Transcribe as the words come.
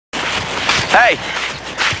Hey!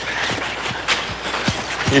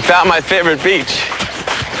 You found my favorite beach.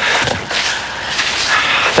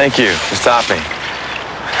 Thank you for stopping.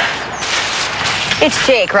 It's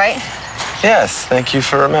Jake, right? Yes, thank you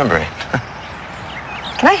for remembering.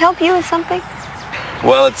 Can I help you with something?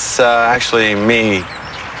 Well, it's actually me.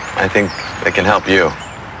 I think that can help you.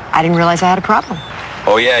 I didn't realize I had a problem.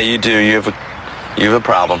 Oh, yeah, you do. You have a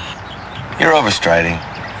problem. You're overstriding.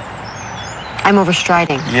 I'm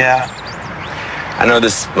overstriding. Yeah. I know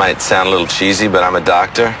this might sound a little cheesy, but I'm a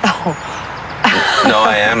doctor. Oh. No,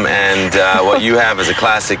 I am, and what you have is a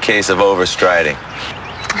classic case of overstriding.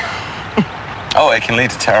 Oh, it can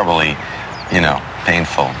lead to terribly,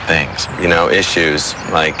 painful things. Issues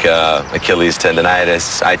like Achilles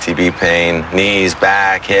tendonitis, ITB pain, knees,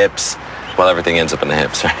 back, hips. Well, everything ends up in the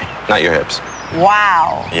hips, right? Not your hips.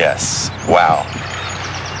 Wow. Yes, wow.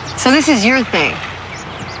 So this is your thing.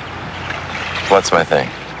 What's my thing?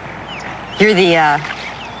 You're the,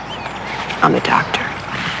 I'm a doctor.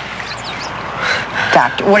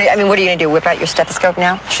 Doctor, what are you going to do? Whip out your stethoscope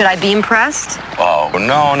now? Should I be impressed? Oh, no.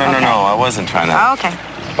 I wasn't trying to. Oh, okay.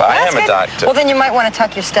 But I am good. a doctor. Well, then you might want to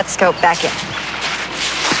tuck your stethoscope back in.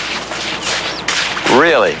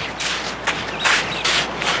 Really?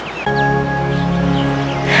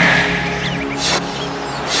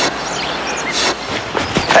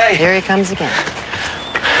 Hey! Here he comes again.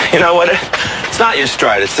 You know what? It's not your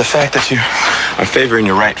stride. It's the fact that you are favoring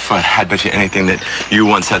your right foot. I bet you anything that you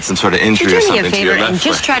once had some sort of injury or something to your left foot. Do me a favor and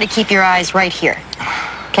just try to keep your eyes right here.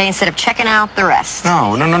 Okay, instead of checking out the rest.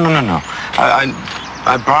 No.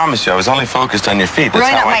 I promise you, I was only focused on your feet. That's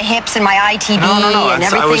Right how up my hips and my ITB and everything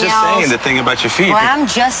else. I was just saying the thing about your feet. Well, I'm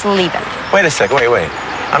just leaving. Wait a sec. Wait.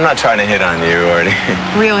 I'm not trying to hit on you or anything.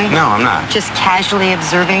 Really? No, I'm not. Just casually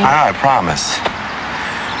observing? I promise.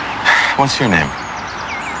 What's your name?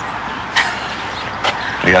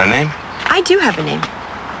 You got a name? I do have a name.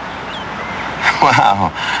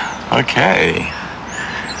 Wow. Okay.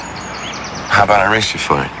 How about I race you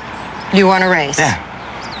for it? You want to race? Yeah.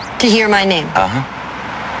 To hear my name? Uh-huh.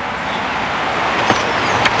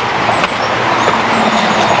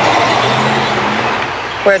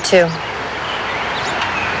 Where to?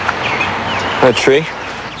 A tree?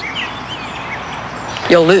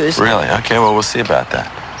 You'll lose. Really? Okay, well, we'll see about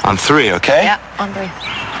that. On 3, okay? Yeah, on 3.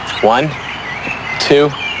 1, 2,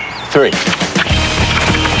 3.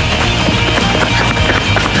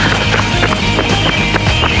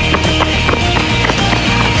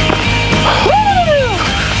 Woo!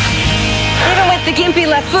 Even with the gimpy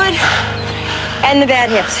left foot and the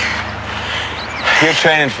bad hips. You're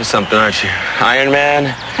training for something, aren't you? Iron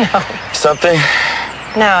Man? No. Something?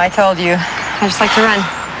 No, I told you. I just like to run.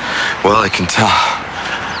 Well, I can tell.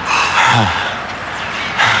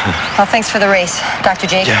 Well, thanks for the race, Dr.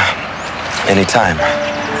 Jake. Yeah, anytime.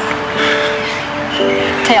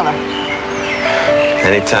 Taylor.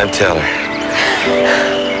 Anytime, Taylor.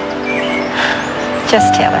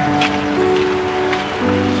 Just Taylor.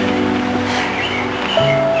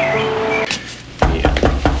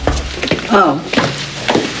 Oh,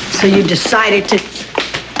 so you decided to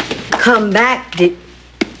come back,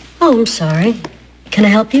 Oh, I'm sorry. Can I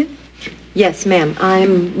help you? Yes, ma'am.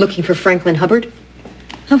 I'm looking for Franklin Hubbard.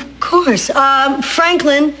 Of course.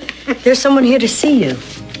 Franklin, there's someone here to see you.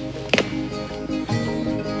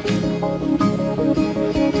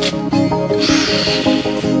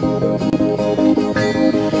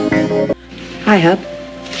 Hi, Hub.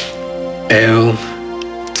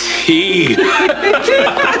 L.T.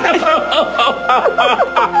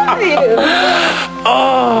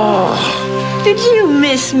 Oh. Did you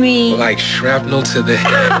miss me? Like shrapnel to the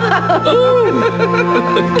head.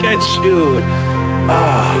 Look at you.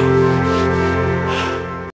 Oh.